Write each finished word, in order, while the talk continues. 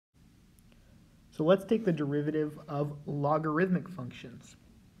So let's take the derivative of logarithmic functions.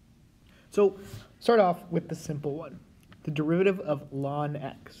 So start off with the simple one, the derivative of ln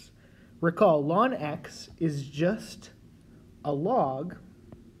x. Recall, ln x is just a log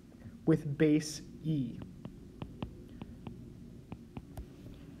with base e.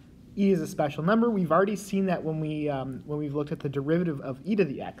 E is a special number. We've already seen that when we've looked at the derivative of e to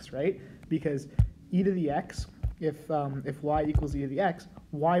the x, right? Because e to the x, if y equals e to the x,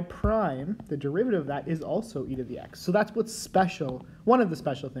 y prime, the derivative of that, is also e to the x. So that's what's special, one of the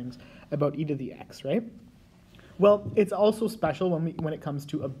special things about e to the x, right? Well, it's also special when it comes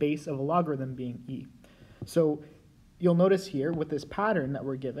to a base of a logarithm being e. So you'll notice here with this pattern that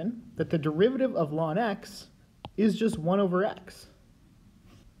we're given that the derivative of ln x is just 1 over x.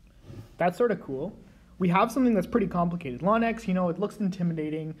 That's sort of cool. We have something that's pretty complicated. Ln x, you know, it looks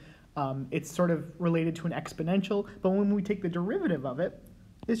intimidating. It's sort of related to an exponential, but when we take the derivative of it,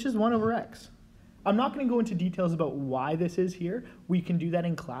 it's just 1 over x. I'm not going to go into details about why this is here. We can do that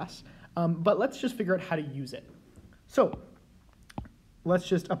in class, but let's just figure out how to use it. So let's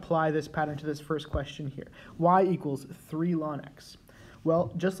just apply this pattern to this first question here. Y equals 3 ln x.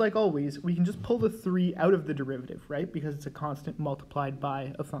 Well, just like always, we can just pull the 3 out of the derivative, right? Because it's a constant multiplied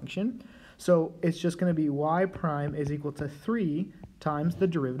by a function. So it's just going to be y prime is equal to 3 times the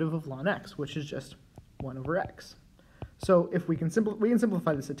derivative of ln x, which is just 1 over x. So if we can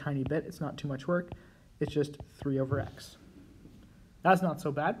simplify this a tiny bit, it's not too much work. It's just 3 over x. That's not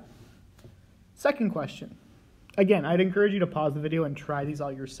so bad. Second question. Again, I'd encourage you to pause the video and try these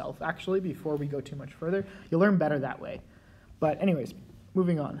all yourself, actually, before we go too much further. You'll learn better that way. But anyways,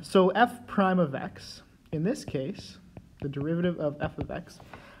 moving on. So f prime of x, in this case, the derivative of f of x,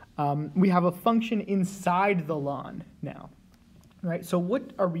 we have a function inside the ln now. Right? So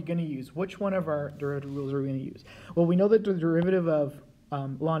what are we going to use? Which one of our derivative rules are we going to use? Well, we know that the derivative of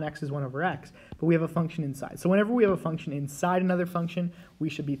ln x is 1 over x, but we have a function inside. So whenever we have a function inside another function, we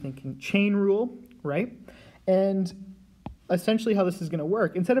should be thinking chain rule, right? And essentially how this is going to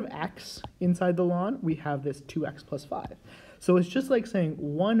work, instead of x inside the ln, we have this 2x plus 5. So it's just like saying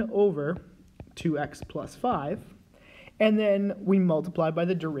 1 over 2x plus 5, and then we multiply by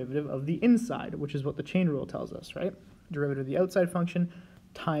the derivative of the inside, which is what the chain rule tells us, right? Derivative of the outside function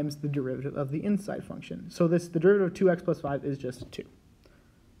times the derivative of the inside function. So the derivative of 2x plus 5 is just 2.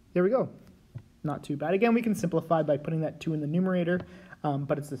 There we go. Not too bad. Again, we can simplify by putting that 2 in the numerator,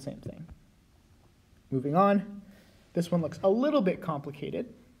 but it's the same thing. Moving on. This one looks a little bit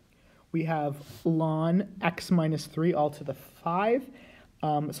complicated. We have ln x minus 3 all to the 5.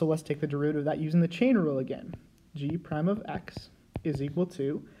 So let's take the derivative of that using the chain rule again. G prime of x is equal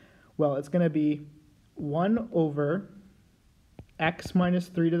to, well, it's going to be 1 over x minus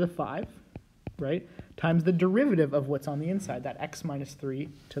 3 to the 5, right, times the derivative of what's on the inside, that x minus 3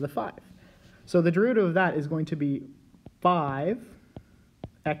 to the 5. So the derivative of that is going to be 5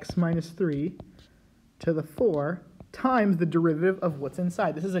 x minus 3 to the 4 times the derivative of what's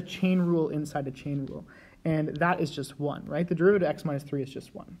inside. This is a chain rule inside a chain rule, and that is just 1, right? The derivative of x minus 3 is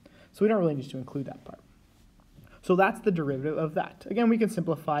just 1. So we don't really need to include that part. So that's the derivative of that. Again, we can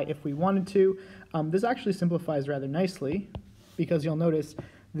simplify if we wanted to. This actually simplifies rather nicely because you'll notice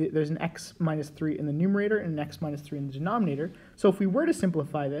there's an x minus 3 in the numerator and an x minus 3 in the denominator. So if we were to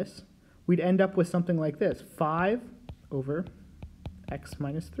simplify this, we'd end up with something like this, 5 over x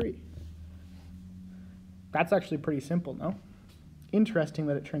minus 3. That's actually pretty simple, no? Interesting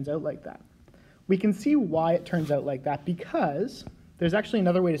that it turns out like that. We can see why it turns out like that because there's actually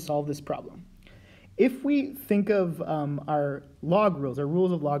another way to solve this problem. If we think of our log rules, our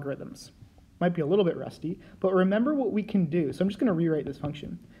rules of logarithms, might be a little bit rusty, but remember what we can do. So I'm just going to rewrite this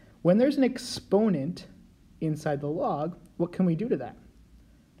function. When there's an exponent inside the log, what can we do to that?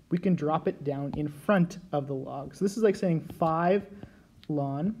 We can drop it down in front of the log. So this is like saying 5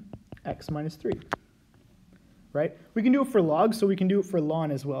 ln x minus 3. Right? We can do it for logs, so we can do it for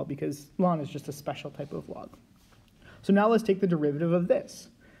ln as well, because ln is just a special type of log. So now let's take the derivative of this.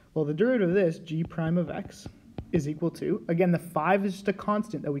 Well, the derivative of this, g prime of x, is equal to, again, the 5 is just a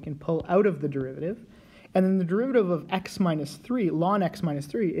constant that we can pull out of the derivative, and then the derivative of x minus 3, ln x minus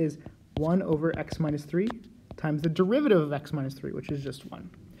 3, is 1 over x minus 3 times the derivative of x minus 3, which is just 1.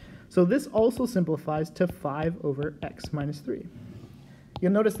 So this also simplifies to 5 over x minus 3.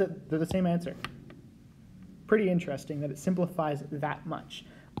 You'll notice that they're the same answer. Pretty interesting that it simplifies that much.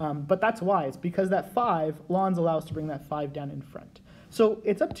 But that's why. It's because that 5, lns allow us to bring that 5 down in front. So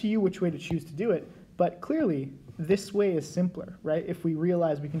it's up to you which way to choose to do it, but clearly this way is simpler, right? If we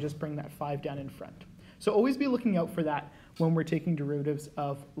realize we can just bring that 5 down in front. So always be looking out for that when we're taking derivatives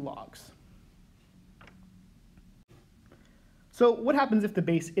of logs. So what happens if the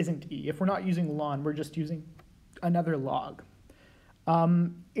base isn't e? If we're not using ln, we're just using another log.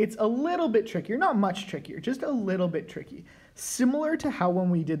 It's a little bit trickier, not much trickier, just a little bit tricky. Similar to how when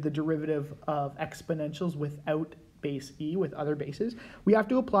we did the derivative of exponentials without base e, with other bases, we have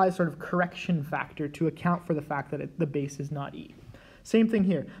to apply a sort of correction factor to account for the fact that the base is not e. Same thing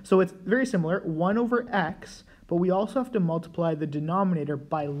here. So it's very similar, 1 over x, but we also have to multiply the denominator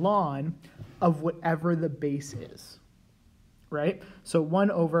by ln of whatever the base is, right? So 1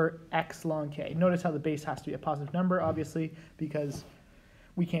 over x ln k. Notice how the base has to be a positive number, obviously, because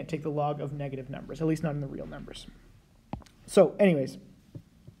we can't take the log of negative numbers, at least not in the real numbers. So anyways,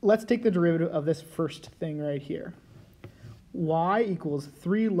 let's take the derivative of this first thing right here. Y equals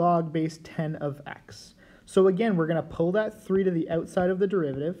 3 log base 10 of x. So again, we're going to pull that 3 to the outside of the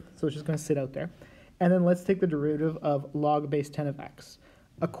derivative, so it's just going to sit out there. And then let's take the derivative of log base 10 of x.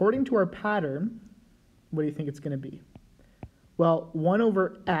 According to our pattern, what do you think it's going to be? Well, 1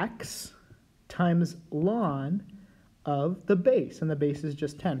 over x times ln of the base, and the base is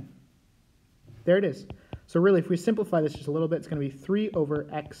just 10. There it is. So really, if we simplify this just a little bit, it's going to be 3 over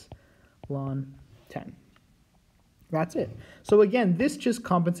x ln 10. That's it. So again, this just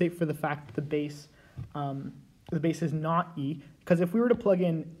compensates for the fact that the base is not e, because if we were to plug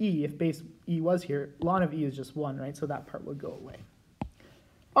in e, if base e was here, ln of e is just 1, right? So that part would go away.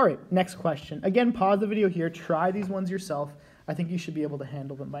 All right, next question. Again, pause the video here. Try these ones yourself. I think you should be able to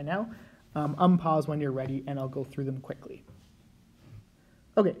handle them by now. Unpause when you're ready, and I'll go through them quickly.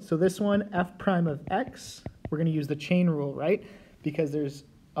 Okay, so this one, f prime of x, we're going to use the chain rule, right? Because there's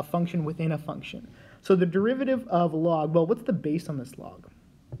a function within a function. So the derivative of log, well, what's the base on this log?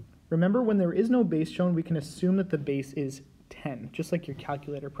 Remember, when there is no base shown, we can assume that the base is 10, just like your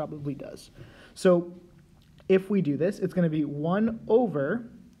calculator probably does. So if we do this, it's going to be 1 over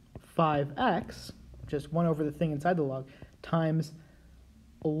 5x, just 1 over the thing inside the log, times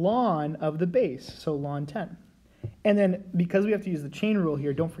ln of the base, so ln 10. And then because we have to use the chain rule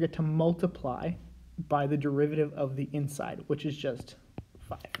here, don't forget to multiply by the derivative of the inside, which is just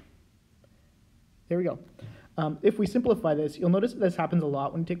 5. There we go. If we simplify this, you'll notice that this happens a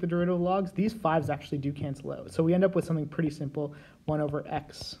lot when you take the derivative of logs. These 5s actually do cancel out. So we end up with something pretty simple, 1 over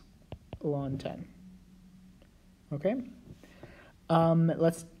x ln 10. Okay?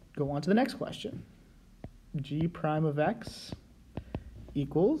 Let's go on to the next question. G prime of x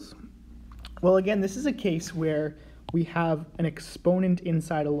equals, well, again, this is a case where we have an exponent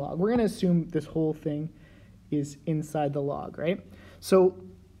inside a log. We're going to assume this whole thing is inside the log, right? So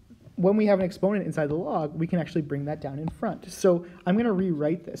when we have an exponent inside the log, we can actually bring that down in front. So I'm going to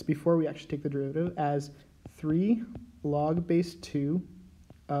rewrite this before we actually take the derivative as 3 log base 2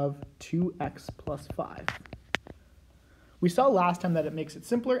 of 2x plus 5. We saw last time that it makes it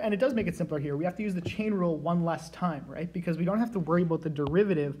simpler, and it does make it simpler here. We have to use the chain rule one less time, right? Because we don't have to worry about the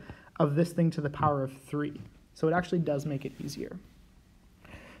derivative of this thing to the power of 3. So it actually does make it easier.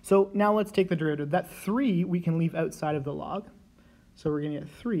 So now let's take the derivative. That 3 we can leave outside of the log. So we're going to get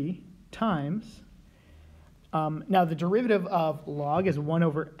 3 times. Now the derivative of log is 1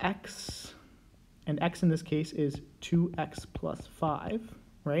 over x, and x in this case is 2x plus 5,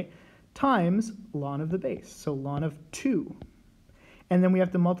 right? Times ln of the base, so ln of 2. And then we have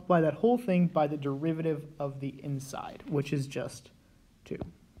to multiply that whole thing by the derivative of the inside, which is just 2.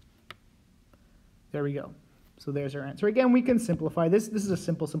 There we go. So there's our answer. Again, we can simplify this. This is a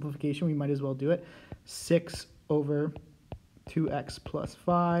simple simplification. We might as well do it. 6 over 2x plus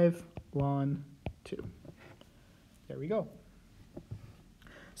 5 ln 2. There we go.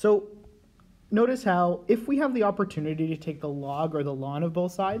 So notice how if we have the opportunity to take the log or the ln of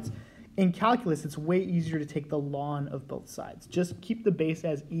both sides, in calculus, it's way easier to take the ln of both sides. Just keep the base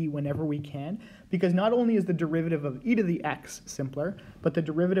as e whenever we can, because not only is the derivative of e to the x simpler, but the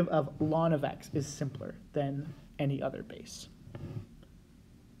derivative of ln of x is simpler than any other base.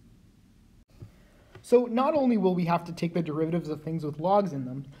 So not only will we have to take the derivatives of things with logs in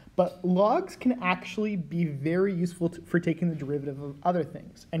them, but logs can actually be very useful for taking the derivative of other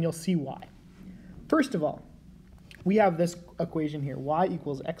things, and you'll see why. First of all, we have this equation here, y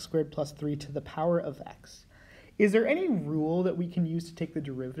equals x squared plus 3 to the power of x. Is there any rule that we can use to take the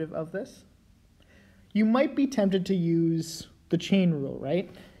derivative of this? You might be tempted to use the chain rule, right?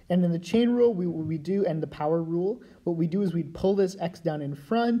 And in the chain rule, what we do, and the power rule, what we do is we pull this x down in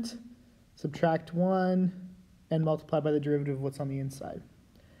front, subtract 1, and multiply by the derivative of what's on the inside.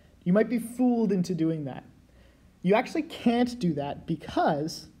 You might be fooled into doing that. You actually can't do that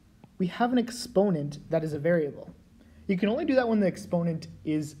because we have an exponent that is a variable. You can only do that when the exponent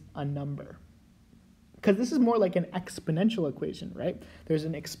is a number. Because this is more like an exponential equation, right? There's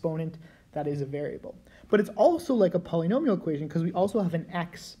an exponent that is a variable. But it's also like a polynomial equation because we also have an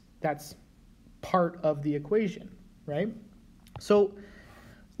x that's part of the equation, right? So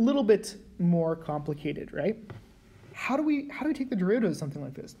a little bit more complicated, right? How do we take the derivative of something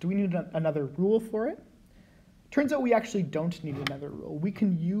like this? Do we need another rule for it? Turns out we actually don't need another rule. We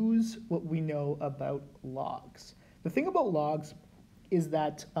can use what we know about logs. The thing about logs is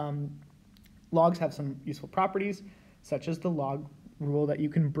that logs have some useful properties, such as the log rule that you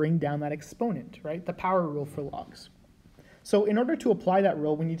can bring down that exponent, right? The power rule for logs. So in order to apply that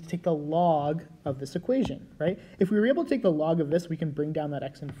rule, we need to take the log of this equation, right? If we were able to take the log of this, we can bring down that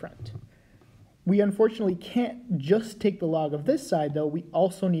x in front. We unfortunately can't just take the log of this side, though. We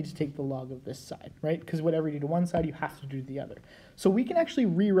also need to take the log of this side, right? Because whatever you do to one side, you have to do to the other. So we can actually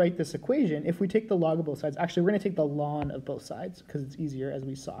rewrite this equation if we take the log of both sides. Actually, we're going to take the ln of both sides because it's easier, as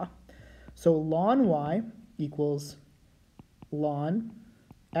we saw. So ln y equals ln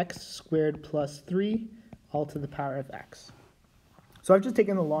x squared plus 3 all to the power of x. So I've just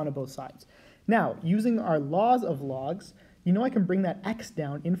taken the ln of both sides. Now, using our laws of logs, you know I can bring that x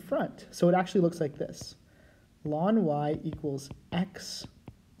down in front. So it actually looks like this. Ln y equals x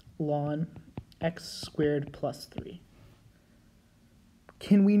ln x squared plus 3.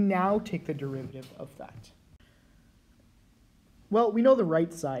 Can we now take the derivative of that? Well, we know the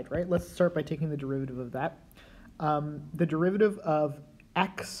right side, right? Let's start by taking the derivative of that. The derivative of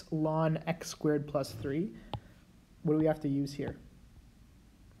x ln x squared plus 3, what do we have to use here?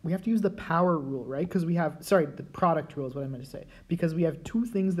 We have to use the power rule, right? Because we have, sorry, the product rule is what I meant to say. Because we have two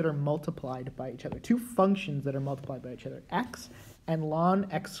things that are multiplied by each other, two functions that are multiplied by each other, x and ln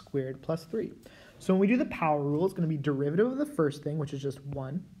x squared plus 3. So when we do the power rule, it's going to be derivative of the first thing, which is just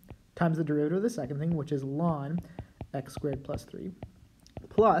 1, times the derivative of the second thing, which is ln x squared plus 3,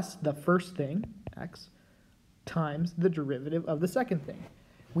 plus the first thing, x, times the derivative of the second thing.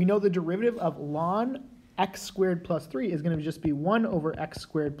 We know the derivative of ln x squared plus 3 is going to just be 1 over x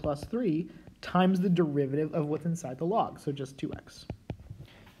squared plus 3 times the derivative of what's inside the log, so just 2x.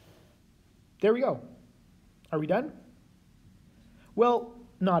 There we go. Are we done? Well,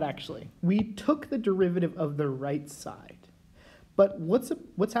 not actually. We took the derivative of the right side, but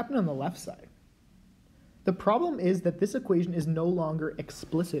what's happened on the left side? The problem is that this equation is no longer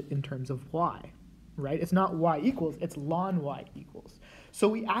explicit in terms of y, right? It's not y equals, it's ln y equals. So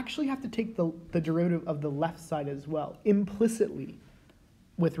we actually have to take the derivative of the left side as well, implicitly,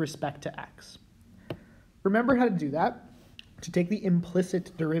 with respect to x. Remember how to do that? To take the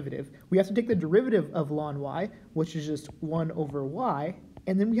implicit derivative, we have to take the derivative of ln y, which is just 1 over y,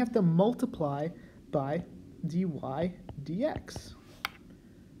 and then we have to multiply by dy dx,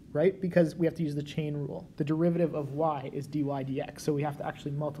 right? Because we have to use the chain rule. The derivative of y is dy dx, so we have to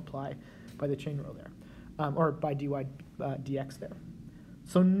actually multiply by the chain rule there, or by dy dx there.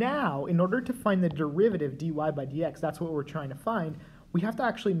 So now, in order to find the derivative dy by dx, that's what we're trying to find, we have to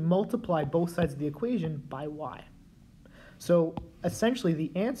actually multiply both sides of the equation by y. So essentially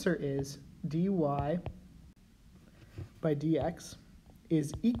the answer is dy by dx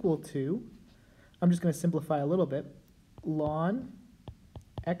is equal to, I'm just going to simplify a little bit, ln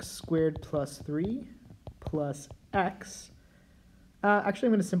x squared plus 3 plus x. Actually,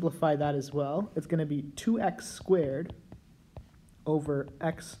 I'm going to simplify that as well. It's going to be 2x squared over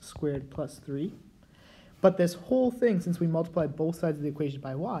x squared plus 3. But this whole thing, since we multiply both sides of the equation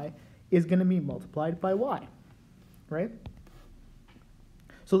by y, is going to be multiplied by y, right?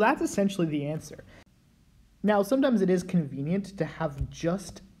 So that's essentially the answer. Now, sometimes it is convenient to have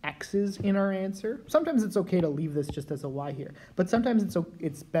just x's in our answer. Sometimes it's okay to leave this just as a y here, but sometimes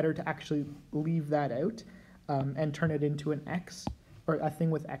it's better to actually leave that out and turn it into an x, or a thing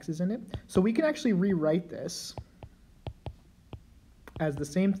with x's in it. So we can actually rewrite this as the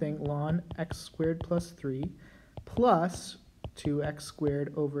same thing, ln x squared plus 3 plus 2x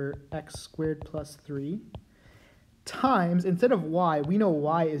squared over x squared plus 3 times, instead of y, we know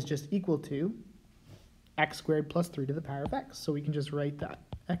y is just equal to x squared plus 3 to the power of x. So we can just write that,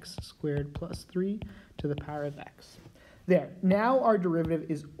 x squared plus 3 to the power of x. There, now our derivative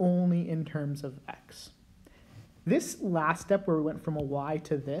is only in terms of x. This last step where we went from a y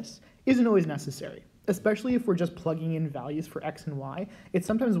to this isn't always necessary. Especially if we're just plugging in values for x and y, it's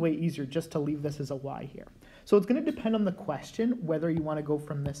sometimes way easier just to leave this as a y here. So it's going to depend on the question whether you want to go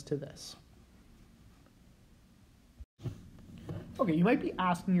from this to this. Okay, you might be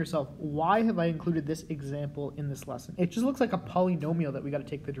asking yourself, why have I included this example in this lesson? It just looks like a polynomial that we got to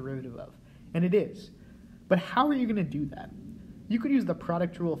take the derivative of, and it is. But how are you going to do that? You could use the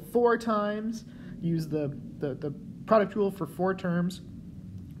product rule 4 times, use the product rule for 4 terms.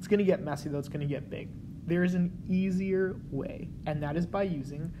 It's going to get messy, though. It's going to get big. There is an easier way, and that is by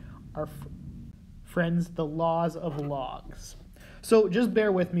using our friends, the laws of logs. So just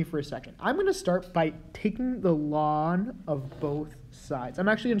bear with me for a second. I'm going to start by taking the ln of both sides. I'm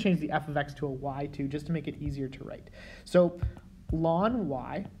actually going to change the f of x to a y too, just to make it easier to write. So ln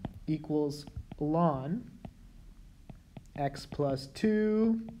y equals ln x plus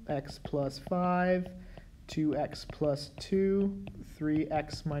 2, x plus 5, 2x plus 2,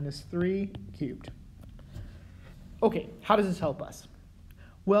 3x minus 3 cubed. Okay, how does this help us?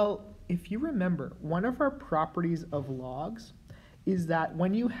 Well, if you remember, one of our properties of logs is that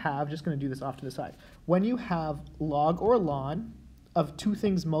when you have, just going to do this off to the side, when you have log or ln of two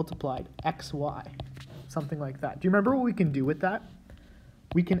things multiplied, x, y, something like that. Do you remember what we can do with that?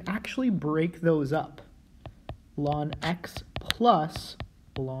 We can actually break those up. Ln x plus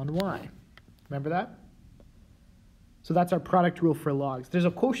ln y. Remember that? So that's our product rule for logs. There's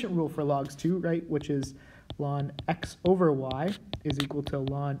a quotient rule for logs too, right? Which is ln x over y is equal to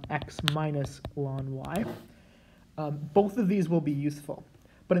ln x minus ln y. Both of these will be useful.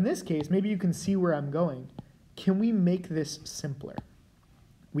 But in this case, maybe you can see where I'm going. Can we make this simpler?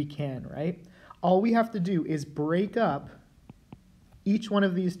 We can, right? All we have to do is break up each one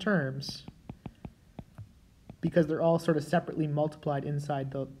of these terms because they're all sort of separately multiplied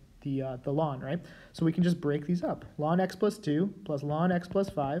inside the ln, right? So we can just break these up. Ln x plus 2 plus ln x plus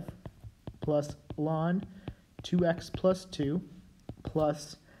 5 plus ln 2x plus 2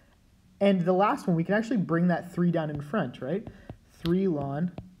 plus, and the last one, we can actually bring that 3 down in front, right? 3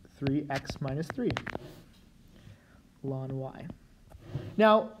 ln 3x minus 3 ln y.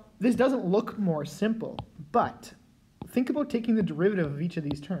 Now, this doesn't look more simple, but think about taking the derivative of each of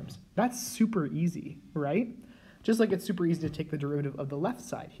these terms. That's super easy, right? Just like it's super easy to take the derivative of the left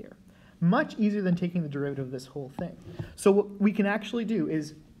side here. Much easier than taking the derivative of this whole thing. So what we can actually do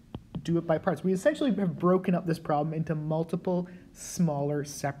is do it by parts. We essentially have broken up this problem into multiple smaller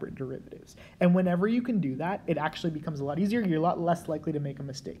separate derivatives. And whenever you can do that, it actually becomes a lot easier. You're a lot less likely to make a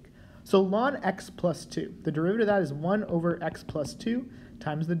mistake. So ln x plus 2, the derivative of that is 1 over x plus 2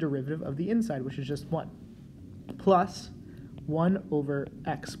 times the derivative of the inside, which is just 1, plus 1 over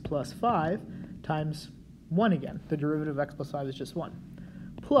x plus 5 times 1 again. The derivative of x plus 5 is just 1,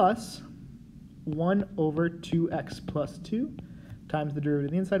 plus 1 over 2x plus 2 times the derivative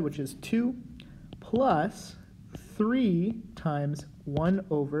of the inside, which is 2, plus 3 times 1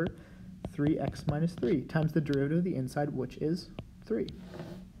 over 3x minus 3 times the derivative of the inside, which is 3.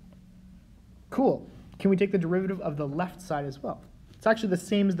 Cool. Can we take the derivative of the left side as well? It's actually the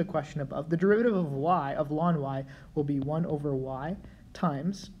same as the question above. The derivative of y, of ln y, will be 1 over y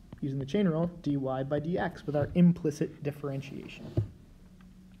times, using the chain rule, dy by dx with our implicit differentiation.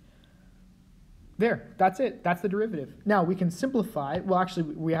 There, that's it. That's the derivative. Now we can simplify. Well,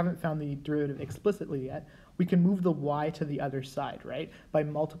 actually, we haven't found the derivative explicitly yet. We can move the y to the other side, right, by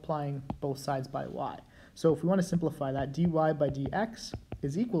multiplying both sides by y. So if we want to simplify that, dy by dx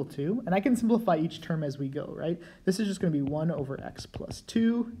is equal to, and I can simplify each term as we go, right? This is just going to be 1 over x plus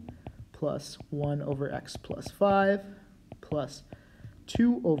 2 plus 1 over x plus 5 plus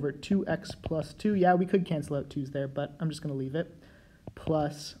 2 over 2x plus 2. Yeah, we could cancel out 2's there, but I'm just going to leave it.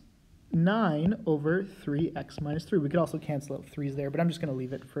 Plus 9 over 3x minus 3. We could also cancel out 3's there, but I'm just going to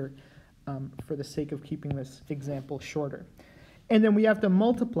leave it for the sake of keeping this example shorter. And then we have to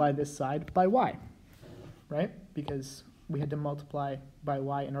multiply this side by y, right? Because we had to multiply by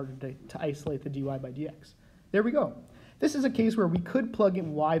y in order to isolate the dy by dx. There we go. This is a case where we could plug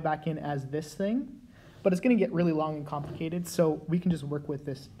in y back in as this thing, but it's going to get really long and complicated, so we can just work with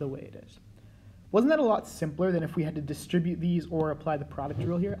this the way it is. Wasn't that a lot simpler than if we had to distribute these or apply the product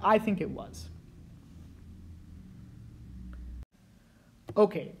rule here? I think it was.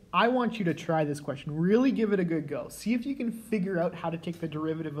 Okay, I want you to try this question. Really give it a good go. See if you can figure out how to take the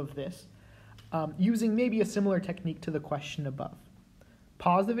derivative of this using maybe a similar technique to the question above.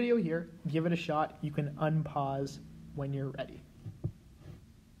 Pause the video here, give it a shot. You can unpause when you're ready.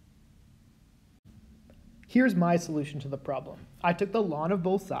 Here's my solution to the problem. I took the ln of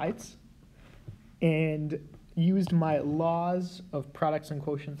both sides and used my laws of products and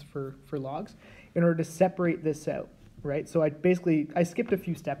quotients for logs in order to separate this out, right? So I skipped a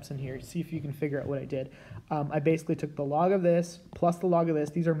few steps in here. See if you can figure out what I did. I basically took the log of this plus the log of this.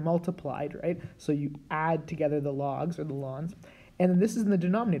 These are multiplied, right? So you add together the logs or the lns, and then this is in the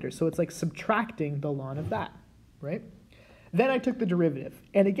denominator. So it's like subtracting the ln of that, right? Then I took the derivative.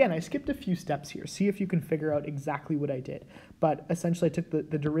 And again, I skipped a few steps here. See if you can figure out exactly what I did. But essentially, I took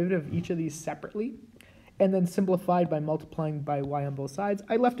the derivative of each of these separately and then simplified by multiplying by y on both sides.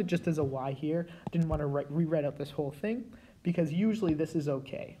 I left it just as a y here. Didn't want to rewrite out this whole thing because usually this is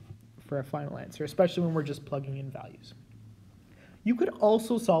okay for a final answer, especially when we're just plugging in values. You could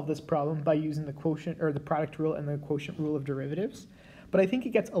also solve this problem by using the quotient or the product rule and the quotient rule of derivatives, but I think it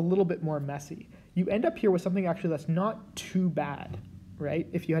gets a little bit more messy. You end up here with something actually that's not too bad, right?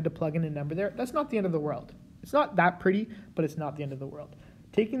 If you had to plug in a number there, that's not the end of the world. It's not that pretty, but it's not the end of the world.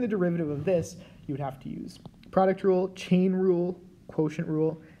 Taking the derivative of this, you would have to use product rule, chain rule, quotient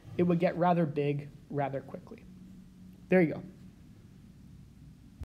rule. It would get rather big rather quickly. There you go.